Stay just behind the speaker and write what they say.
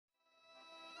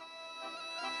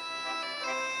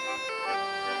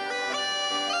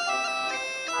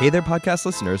Hey there, podcast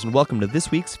listeners, and welcome to this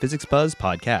week's Physics Buzz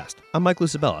podcast. I'm Mike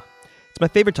Lucibella. It's my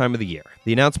favorite time of the year,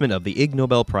 the announcement of the Ig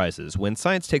Nobel Prizes, when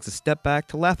science takes a step back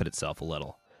to laugh at itself a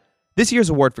little. This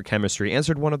year's award for chemistry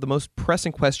answered one of the most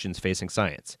pressing questions facing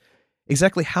science.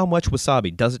 Exactly how much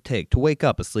wasabi does it take to wake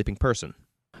up a sleeping person?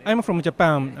 I'm from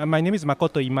Japan. My name is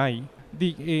Makoto Imai.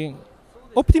 The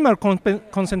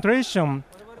optimal concentration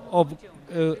of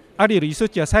allyl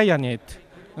isocyanate,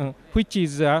 which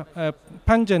is a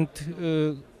pungent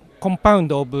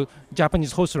compound of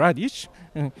Japanese horseradish,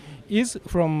 is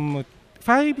from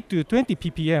 5 to 20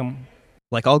 ppm.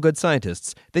 Like all good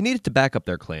scientists, they needed to back up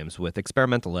their claims with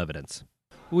experimental evidence.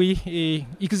 We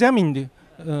examined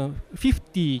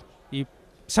 50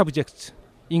 subjects,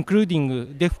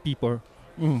 including deaf people.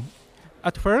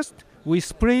 At first, we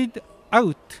sprayed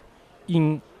out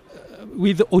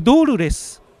with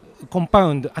odorless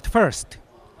compound at first,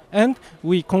 and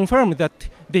we confirmed that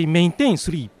they maintain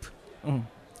sleep.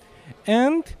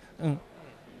 And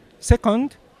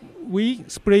second, we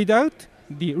sprayed out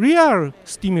the real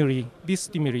stimuli,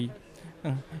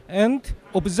 and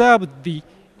observed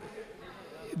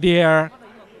their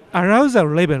arousal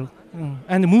level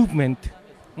and movement.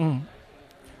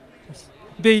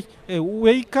 They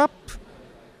wake up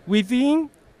within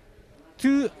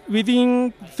 3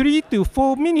 to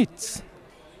 4 minutes.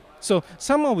 So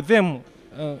some of them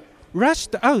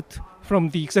rushed out from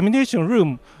the examination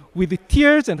room with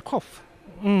tears and cough.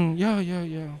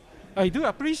 I do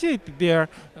appreciate their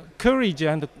courage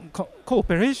and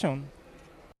cooperation.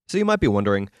 So you might be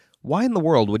wondering, why in the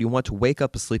world would you want to wake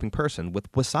up a sleeping person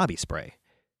with wasabi spray?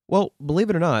 Well, believe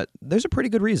it or not, there's a pretty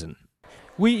good reason.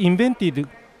 We invented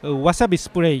wasabi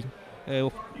spray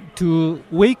to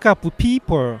wake up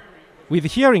people with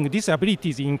hearing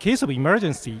disabilities in case of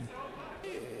emergency.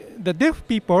 The deaf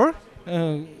people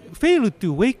failed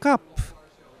to wake up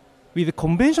with a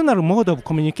conventional mode of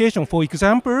communication, for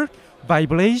example,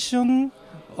 vibration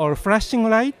or flashing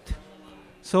light.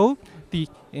 So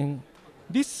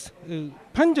this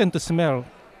pungent smell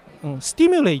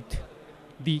stimulate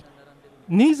the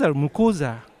nasal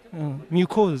mucosa.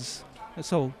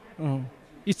 So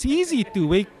it's easy to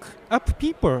wake up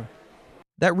people.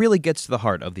 That really gets to the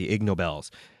heart of the Ig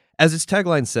Nobels. As its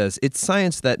tagline says, it's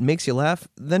science that makes you laugh,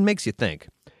 then makes you think.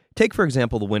 Take, for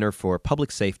example, the winner for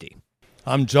public safety.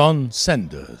 I'm John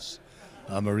Senders.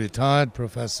 I'm a retired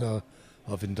professor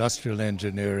of industrial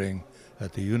engineering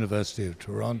at the University of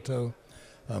Toronto.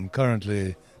 I'm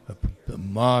currently a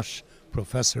Marsh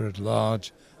Professor at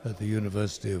Large at the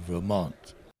University of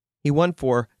Vermont. He won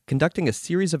for conducting a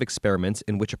series of experiments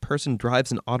in which a person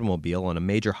drives an automobile on a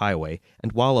major highway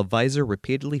and while a visor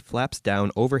repeatedly flaps down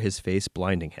over his face,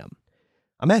 blinding him.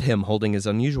 I met him holding his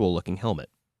unusual-looking helmet.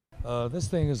 This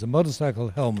thing is a motorcycle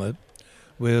helmet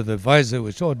with a visor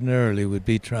which ordinarily would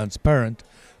be transparent,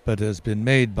 but has been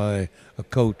made by a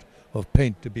coat of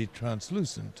paint to be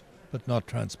translucent, but not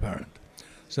transparent.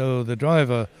 So the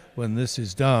driver, when this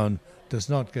is down, does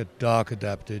not get dark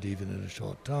adapted even in a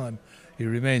short time. He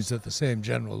remains at the same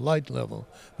general light level,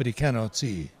 but he cannot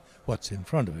see what's in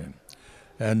front of him.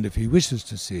 And if he wishes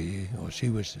to see, or she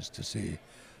wishes to see,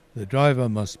 the driver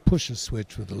must push a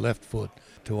switch with the left foot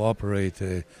to operate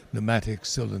a pneumatic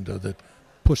cylinder that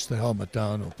push the helmet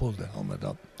down or pull the helmet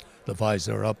up, the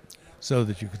visor up, so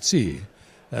that you could see.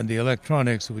 And the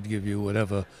electronics would give you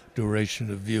whatever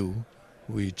duration of view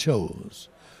we chose.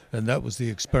 And that was the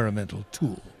experimental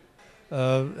tool.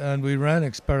 And we ran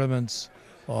experiments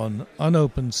on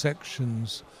unopened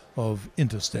sections of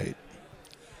interstate.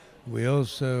 We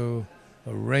also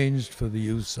arranged for the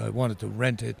use. I wanted to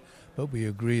rent it, but we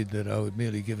agreed that I would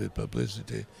merely give it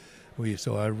publicity.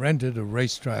 So I rented a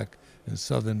racetrack in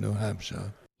southern New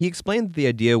Hampshire. He explained that the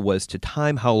idea was to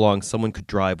time how long someone could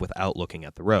drive without looking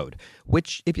at the road,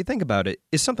 which, if you think about it,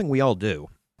 is something we all do.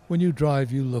 When you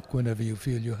drive, you look whenever you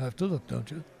feel you have to look, don't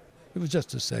you? It was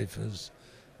just as safe as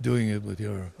doing it with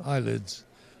your eyelids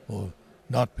or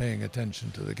not paying attention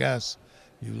to the gas.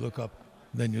 You look up,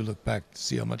 then you look back to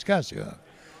see how much gas you have.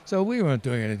 So we weren't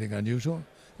doing anything unusual.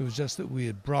 It was just that we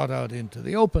had brought out into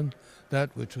the open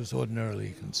that which was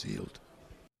ordinarily concealed.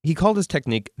 He called his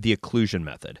technique the occlusion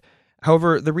method.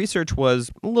 However, the research was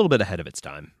a little bit ahead of its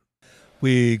time.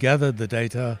 We gathered the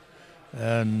data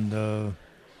and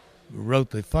wrote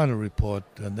the final report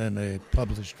and then a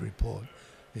published report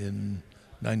in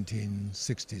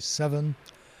 1967.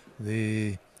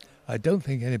 I don't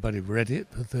think anybody read it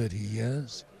for 30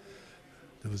 years.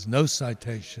 There was no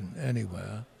citation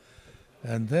anywhere.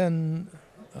 And then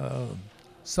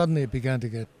suddenly it began to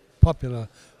get popular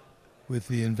with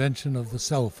the invention of the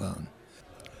cell phone.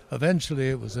 Eventually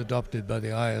it was adopted by the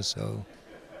ISO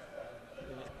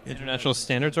International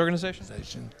Standards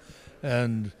Organization.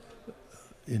 And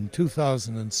in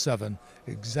 2007,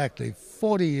 exactly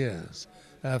 40 years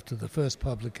after the first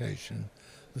publication,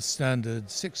 the standard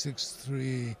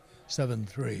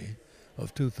 66373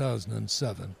 of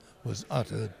 2007 was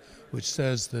uttered, which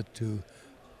says that to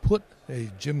put a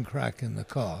gimcrack in the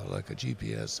car, like a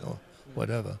GPS or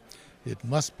whatever, it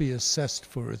must be assessed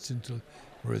for its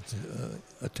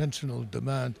attentional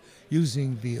demand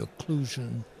using the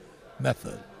occlusion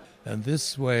method. And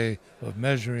this way of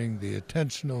measuring the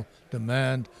attentional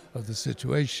demand of the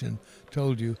situation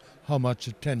told you how much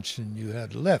attention you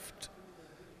had left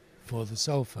for the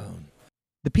cell phone.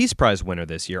 The Peace Prize winner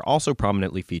this year also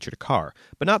prominently featured a car,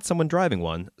 but not someone driving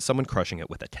one, someone crushing it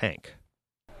with a tank.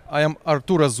 I am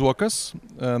Artūras Zuokas,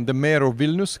 the mayor of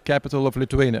Vilnius, capital of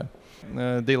Lithuania.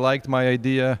 They liked my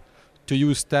idea to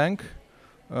use tank,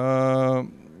 to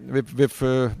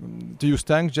use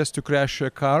tank just to crash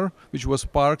a car which was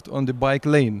parked on the bike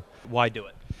lane. Why do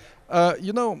it?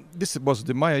 This was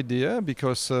my idea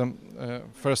because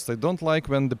first I don't like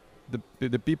when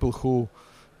the people who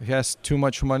has too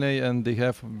much money and they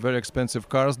have very expensive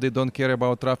cars, they don't care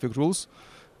about traffic rules,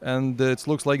 and it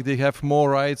looks like they have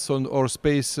more rights or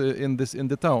space in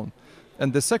the town.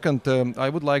 And the second, I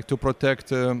would like to protect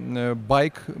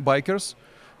bikers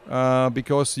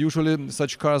because usually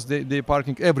such cars they're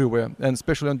parking everywhere, and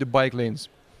especially on the bike lanes.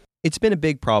 It's been a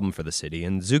big problem for the city,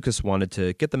 and Zukas wanted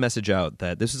to get the message out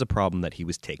that this is a problem that he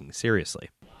was taking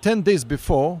seriously. 10 days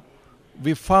before,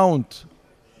 we found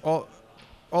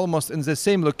almost in the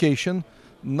same location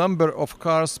number of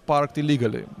cars parked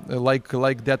illegally, like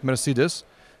that Mercedes.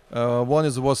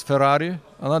 One was Ferrari,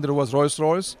 another was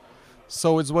Rolls-Royce.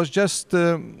 So it was just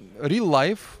real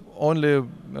life, only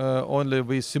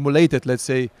we simulated, let's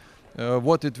say,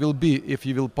 what it will be if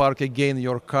you will park again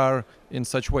your car in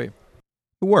such way.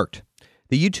 It worked.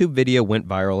 The YouTube video went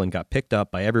viral and got picked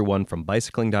up by everyone from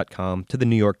bicycling.com to the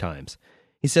New York Times.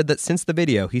 He said that since the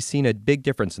video, he's seen a big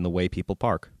difference in the way people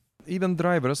park. Even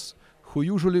drivers who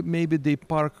usually maybe they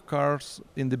park cars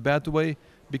in the bad way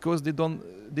because they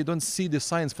don't see the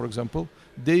signs, for example,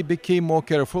 they became more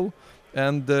careful.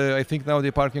 And I think now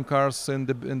they're parking cars in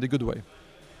the good way.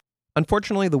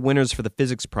 Unfortunately, the winners for the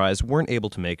Physics Prize weren't able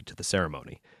to make it to the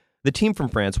ceremony. The team from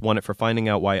France won it for finding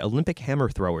out why Olympic hammer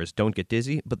throwers don't get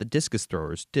dizzy, but the discus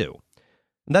throwers do.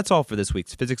 And that's all for this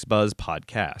week's Physics Buzz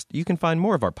podcast. You can find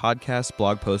more of our podcasts,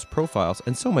 blog posts, profiles,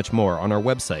 and so much more on our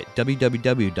website,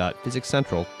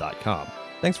 www.physicscentral.com.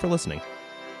 Thanks for listening.